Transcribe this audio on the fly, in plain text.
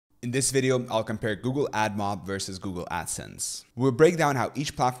In this video, I'll compare Google AdMob versus Google AdSense. We'll break down how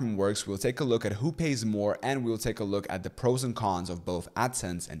each platform works, we'll take a look at who pays more, and we'll take a look at the pros and cons of both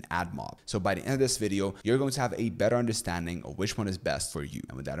AdSense and AdMob. So by the end of this video, you're going to have a better understanding of which one is best for you.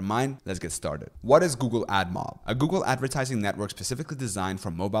 And with that in mind, let's get started. What is Google AdMob? A Google advertising network specifically designed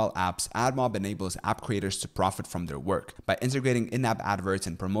for mobile apps, AdMob enables app creators to profit from their work. By integrating in-app adverts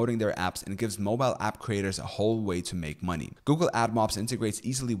and promoting their apps, it gives mobile app creators a whole way to make money. Google AdMob integrates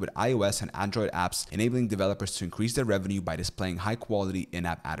easily with iOS and Android apps, enabling developers to increase their revenue by displaying high-quality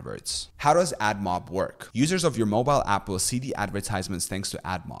in-app adverts. How does AdMob work? Users of your mobile app will see the advertisements thanks to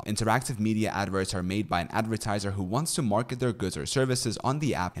AdMob. Interactive media adverts are made by an advertiser who wants to market their goods or services on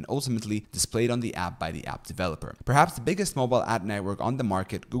the app and ultimately displayed on the app by the app developer. Perhaps the biggest mobile ad network on the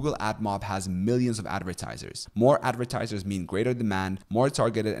market, Google AdMob has millions of advertisers. More advertisers mean greater demand, more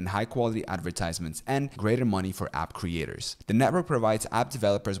targeted and high-quality advertisements, and greater money for app creators. The network provides app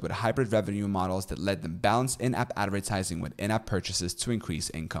developers with hybrid revenue models that let them balance in-app advertising with in-app purchases to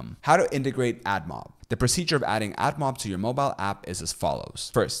increase income. How to integrate AdMob? The procedure of adding AdMob to your mobile app is as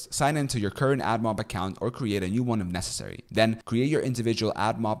follows. First, sign into your current AdMob account or create a new one if necessary. Then, create your individual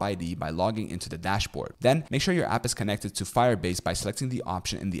AdMob ID by logging into the dashboard. Then, make sure your app is connected to Firebase by selecting the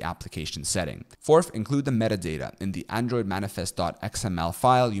option in the application setting. Fourth, include the metadata. In the Android manifest.xml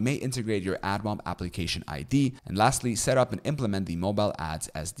file, you may integrate your AdMob application ID. And lastly, set up and implement the mobile ads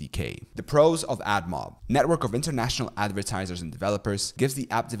SDK. The pros of AdMob. Network of international advertisers and developers gives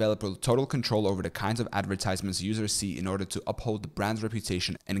the app developer total control over the kinds of advertisements users see in order to uphold the brand's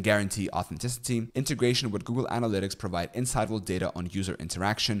reputation and guarantee authenticity. Integration with Google Analytics provide insightful data on user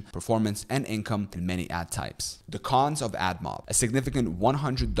interaction, performance, and income in many ad types. The cons of AdMob. A significant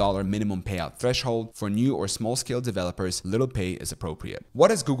 $100 minimum payout threshold. For new or small-scale developers, little pay is appropriate. What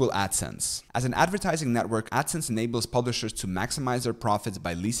is Google AdSense? As an advertising network, AdSense enables publishers to maximize their profits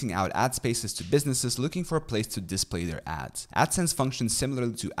by leasing out ad spaces to businesses looking for a place to display their ads. AdSense functions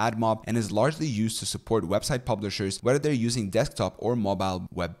similarly to AdMob and is largely used to support website publishers, whether they're using desktop or mobile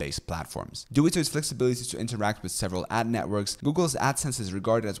web-based platforms. Due to its flexibility to interact with several ad networks, Google's AdSense is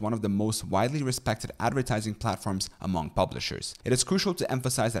regarded as one of the most widely respected advertising platforms among publishers. It is crucial to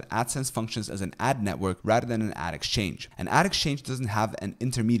emphasize that AdSense functions as an ad network rather than an ad exchange. An ad exchange doesn't have an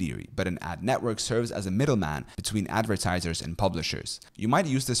intermediary, but an ad network serves as a middleman between advertisers and publishers. You might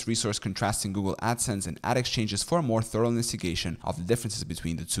use this resource contrasting Google AdSense and ad exchanges for a more thorough investigation of the differences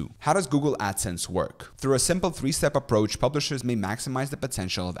between the two. How does Google AdSense work? Through a simple three-step approach, publishers may maximize the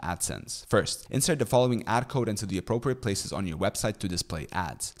potential of AdSense. First, insert the following ad code into the appropriate places on your website to display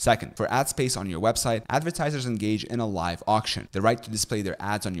ads. Second, for ad space on your website, advertisers engage in a live auction. The right to display their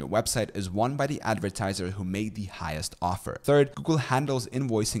ads on your website is won by the advertiser who made the highest offer. Third, Google handles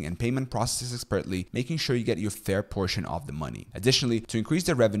invoicing and payment processes expertly, making sure you get your fair portion of the money. Additionally, to increase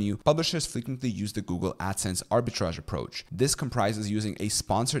their revenue, publishers frequently use the Google AdSense arbitrage approach. This comprises using a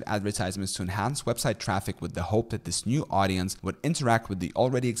sponsored advertisements to enhance website traffic with the hope that this new audience would interact with the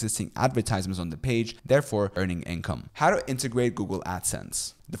already existing advertisements on the page, therefore earning income. How to integrate Google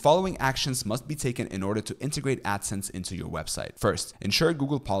AdSense. The following actions must be taken in order to integrate AdSense into your website. First, ensure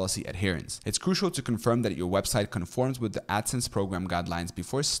Google policy adherence. It's crucial to confirm that your website conforms with the AdSense program guidelines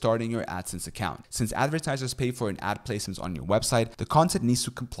before starting your AdSense account. Since advertisers pay for an ad placements on your website, the content needs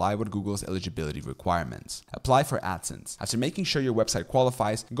to comply with Google's eligibility requirements. Apply for AdSense. After making sure your website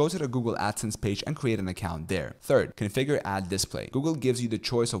qualifies, go to the Google AdSense page and create an account there. Third, configure ad display. Google gives you the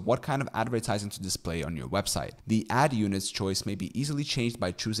choice of what kind of advertising to display on your website. The ad units choice may be easily changed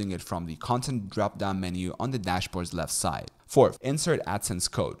by choosing it from the content drop-down menu on the dashboard's left side. Fourth, insert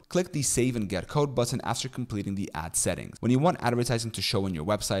AdSense code. Click the Save and Get Code button after completing the ad settings. When you want advertising to show on your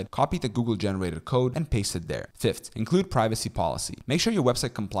website, copy the Google-generated code and paste it there. Fifth, include privacy policy. Make sure your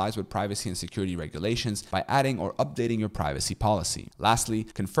website complies with privacy and security regulations by adding or updating your privacy policy. Lastly,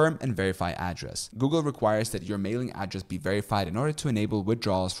 confirm and verify address. Google requires that your mailing address be verified in order to enable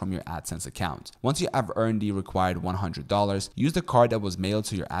withdrawals from your AdSense account. Once you have earned the required $100, use the card that was mailed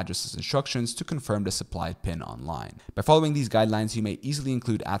to your address's instructions to confirm the supplied PIN online. By following these guidelines, you may easily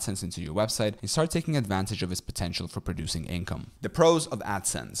include AdSense into your website and start taking advantage of its potential for producing income. The pros of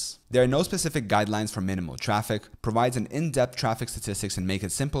AdSense. There are no specific guidelines for minimal traffic, provides an in-depth traffic statistics and make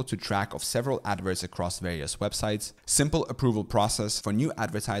it simple to track of several adverts across various websites. Simple approval process. For new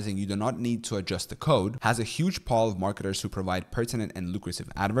advertising, you do not need to adjust the code. Has a huge pool of marketers who provide pertinent and lucrative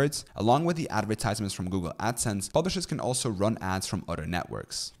adverts. Along with the advertisements from Google AdSense, publishers can also run ads from other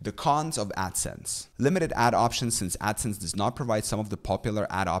networks. The cons of AdSense. Limited ad options since AdSense does not provide some of the popular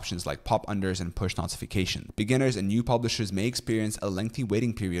ad options like pop-unders and push notification. Beginners and new publishers may experience a lengthy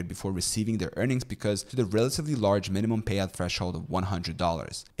waiting period before receiving their earnings because to the relatively large minimum payout threshold of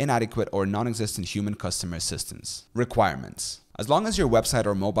 $100, inadequate or non-existent human customer assistance. Requirements. As long as your website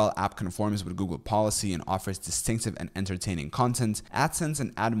or mobile app conforms with Google policy and offers distinctive and entertaining content, AdSense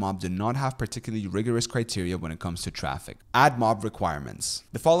and AdMob do not have particularly rigorous criteria when it comes to traffic. AdMob Requirements.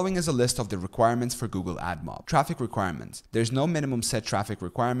 The following is a list of the requirements for Google AdMob. Traffic requirements. There's no minimum set traffic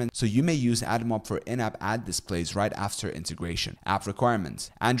requirement, so you may use AdMob for in-app ad displays right after integration. App requirements.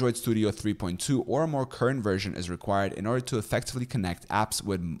 Android Studio 3.2 or a more current version is required in order to effectively connect apps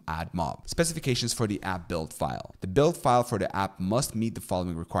with AdMob. Specifications for the app build file. The build file for the app must meet the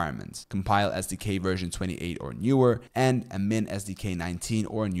following requirements: compile SDK version 28 or newer, and a min SDK 19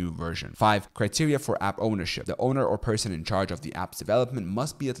 or a new version. 5. Criteria for app ownership. The owner or person in charge of the app's development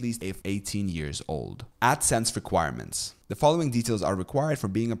must be at least 18 years old. AdSense Requirements. The following details are required for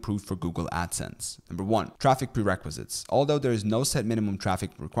being approved for Google AdSense. Number 1. Traffic prerequisites. Although there is no set minimum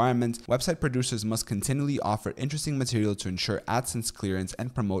traffic requirement, website producers must continually offer interesting material to ensure AdSense clearance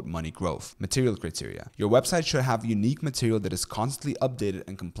and promote money growth. Material criteria. Your website should have unique material that is constantly updated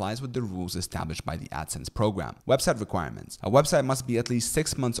and complies with the rules established by the AdSense program. Website requirements. A website must be at least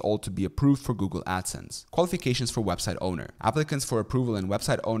 6 months old to be approved for Google AdSense. Qualifications for website owner. Applicants for approval and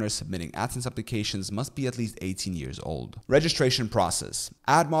website owners submitting AdSense applications must be at least 18 years old. Registration process.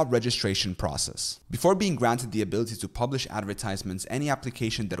 AdMob registration process. Before being granted the ability to publish advertisements, any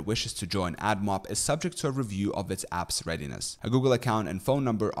application that wishes to join AdMob is subject to a review of its app's readiness. A Google account and phone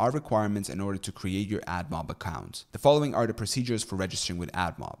number are requirements in order to create your AdMob account. The following are the procedures for registering with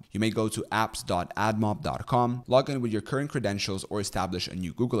AdMob. You may go to apps.admob.com, log in with your current credentials or establish a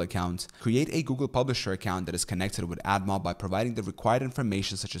new Google account. Create a Google Publisher account that is connected with AdMob by providing the required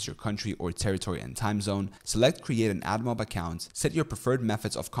information such as your country or territory and time zone. Select create an AdMob account, set your preferred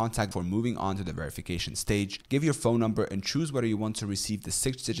methods of contact for moving on to the verification stage, give your phone number and choose whether you want to receive the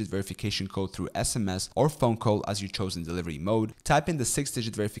 6-digit verification code through SMS or phone call as your chosen delivery mode. Type in the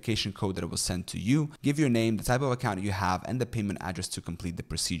 6-digit verification code that was sent to you, give your name, the type of account you have, and the payment address to complete the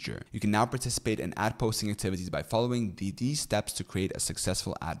procedure. You can now participate in ad posting activities by following these steps to create a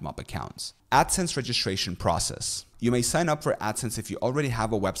successful AdMob account. AdSense registration process. You may sign up for AdSense if you already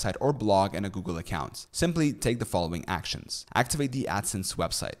have a website or blog and a Google account. Simply take the following actions. Activate the AdSense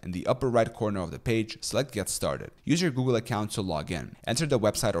website. In the upper right corner of the page, select Get Started. Use your Google account to log in. Enter the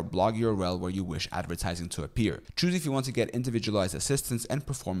website or blog URL where you wish advertising to appear. Choose if you want to get individualized assistance and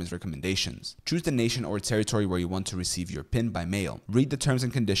performance recommendations. Choose the nation or territory where you want to receive your PIN by mail. Read the terms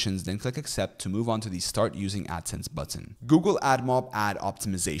and conditions, then click Accept to move on to the Start Using AdSense button. Google AdMob Ad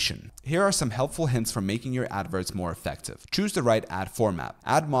Optimization. Here are some helpful hints for making your adverts more effective. Choose the right ad format.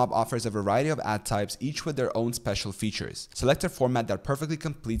 AdMob offers a variety of ad types, each with their own special features. Select a format that perfectly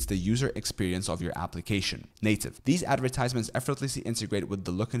completes the user experience of your application. Native. These advertisements effortlessly integrate with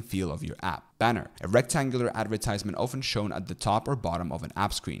the look and feel of your app. Banner. A rectangular advertisement often shown at the top or bottom of an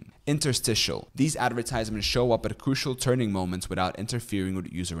app screen. Interstitial. These advertisements show up at crucial turning moments without interfering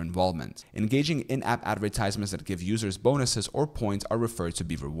with user involvement. Engaging in-app advertisements that give users bonuses or points are referred to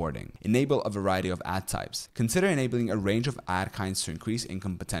be rewarding. Enable a variety of ad types. Consider enabling a range of ad kinds to increase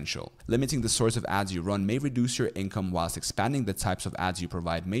income potential. Limiting the sorts of ads you run may reduce your income, whilst expanding the types of ads you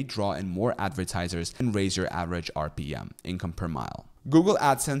provide may draw in more advertisers and raise your average RPM, income per mile. Google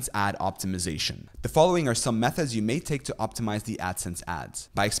AdSense Ad Optimization. The following are some methods you may take to optimize the AdSense ads.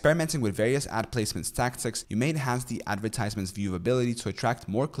 By experimenting with various ad placements tactics, you may enhance the advertisement's viewability to attract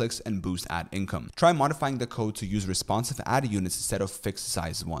more clicks and boost ad income. Try modifying the code to use responsive ad units instead of fixed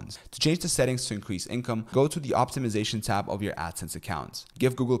size ones. To change the settings to increase income, go to the Optimization tab of your AdSense account.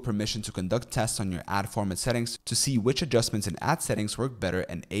 Give Google permission to conduct tests on your ad format settings to see which adjustments in ad settings work better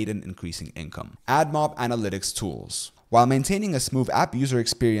and aid in increasing income. AdMob Analytics Tools. While maintaining a smooth app user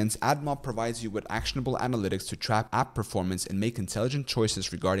experience, AdMob provides you with actionable analytics to track app performance and make intelligent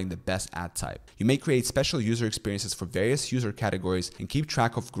choices regarding the best ad type. You may create special user experiences for various user categories and keep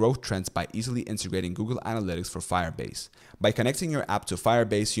track of growth trends by easily integrating Google Analytics for Firebase. By connecting your app to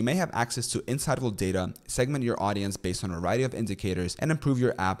Firebase, you may have access to insightful data, segment your audience based on a variety of indicators, and improve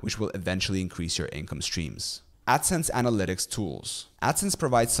your app, which will eventually increase your income streams. AdSense Analytics Tools. AdSense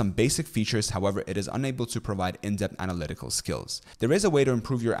provides some basic features, however, it is unable to provide in-depth analytical skills. There is a way to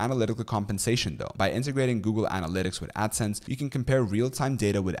improve your analytical compensation though. By integrating Google Analytics with AdSense, you can compare real-time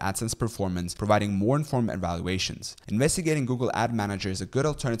data with AdSense performance, providing more informed evaluations. Investigating Google Ad Manager is a good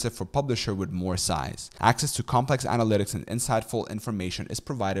alternative for publisher with more size. Access to complex analytics and insightful information is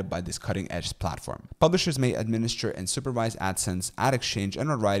provided by this cutting-edge platform. Publishers may administer and supervise AdSense, Ad Exchange,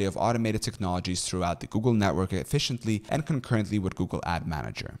 and a variety of automated technologies throughout the Google network efficiently and concurrently with Google Ad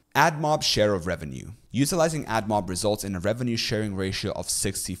Manager. AdMob share of revenue. Utilizing AdMob results in a revenue sharing ratio of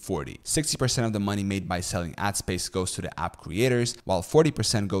 60-40. 60% of the money made by selling ad space goes to the app creators, while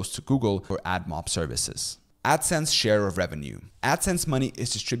 40% goes to Google for AdMob services. AdSense share of revenue. AdSense money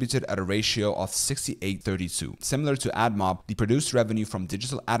is distributed at a ratio of 68-32. Similar to AdMob, the produced revenue from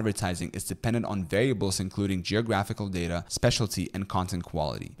digital advertising is dependent on variables including geographical data, specialty, and content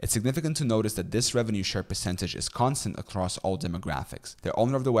quality. It's significant to notice that this revenue share percentage is constant across all demographics. The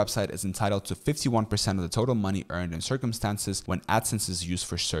owner of the website is entitled to 51% of the total money earned in circumstances when AdSense is used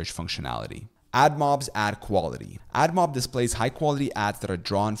for search functionality. AdMob's ad quality. AdMob displays high-quality ads that are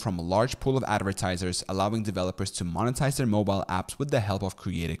drawn from a large pool of advertisers, allowing developers to monetize their mobile apps with the help of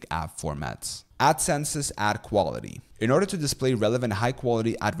creative app formats. AdSense's ad quality. In order to display relevant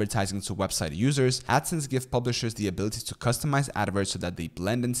high-quality advertising to website users, AdSense gives publishers the ability to customize adverts so that they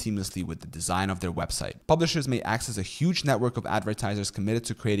blend in seamlessly with the design of their website. Publishers may access a huge network of advertisers committed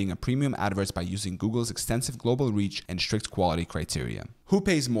to creating a premium adverts by using Google's extensive global reach and strict quality criteria. Who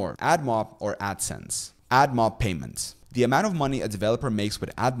pays more, AdMob or AdSense? AdMob Payment. The amount of money a developer makes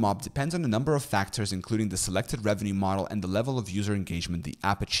with AdMob depends on a number of factors, including the selected revenue model and the level of user engagement the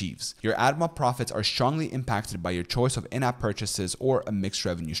app achieves. Your AdMob profits are strongly impacted by your choice of in-app purchases or a mixed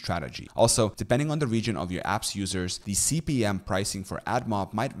revenue strategy. Also, depending on the region of your app's users, the CPM pricing for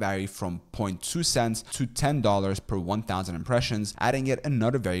AdMob might vary from 0.2 cents to $10 per 1,000 impressions, adding yet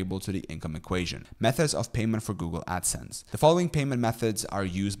another variable to the income equation. Methods of payment for Google AdSense. The following payment methods are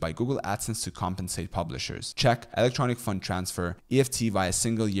used by Google AdSense to compensate publishers. Check, electronic fund transfer, EFT via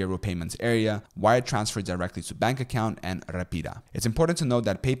single euro payments area, wire transfer directly to bank account, and Rapida. It's important to note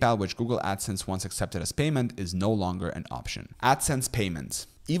that PayPal, which Google AdSense once accepted as payment, is no longer an option. AdSense Payment.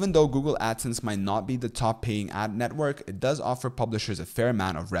 Even though Google AdSense might not be the top paying ad network, it does offer publishers a fair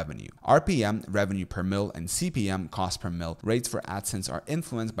amount of revenue. RPM, revenue per mil, and CPM, cost per mil, rates for AdSense are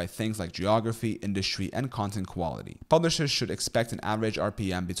influenced by things like geography, industry, and content quality. Publishers should expect an average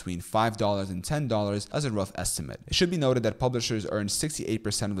RPM between $5 and $10 as a rough estimate. It should be noted that publishers earn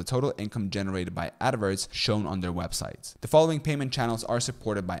 68% of the total income generated by adverts shown on their websites. The following payment channels are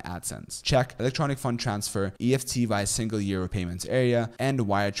supported by AdSense. Check, electronic fund transfer, EFT via single euro payments area,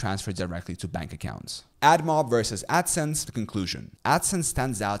 and wire transfer directly to bank accounts. AdMob versus AdSense. The conclusion. AdSense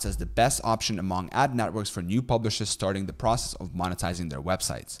stands out as the best option among ad networks for new publishers starting the process of monetizing their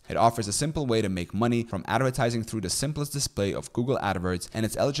websites. It offers a simple way to make money from advertising through the simplest display of Google adverts, and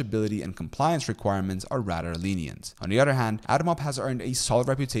its eligibility and compliance requirements are rather lenient. On the other hand, AdMob has earned a solid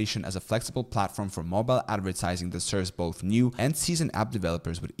reputation as a flexible platform for mobile advertising that serves both new and seasoned app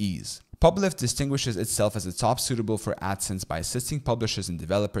developers with ease. Publift distinguishes itself as the top suitable for AdSense by assisting publishers and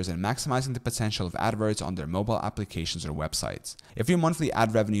developers in maximizing the potential of adverts on their mobile applications or websites. If your monthly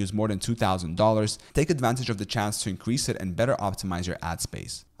ad revenue is more than $2,000, take advantage of the chance to increase it and better optimize your ad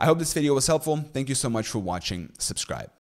space. I hope this video was helpful. Thank you so much for watching. Subscribe.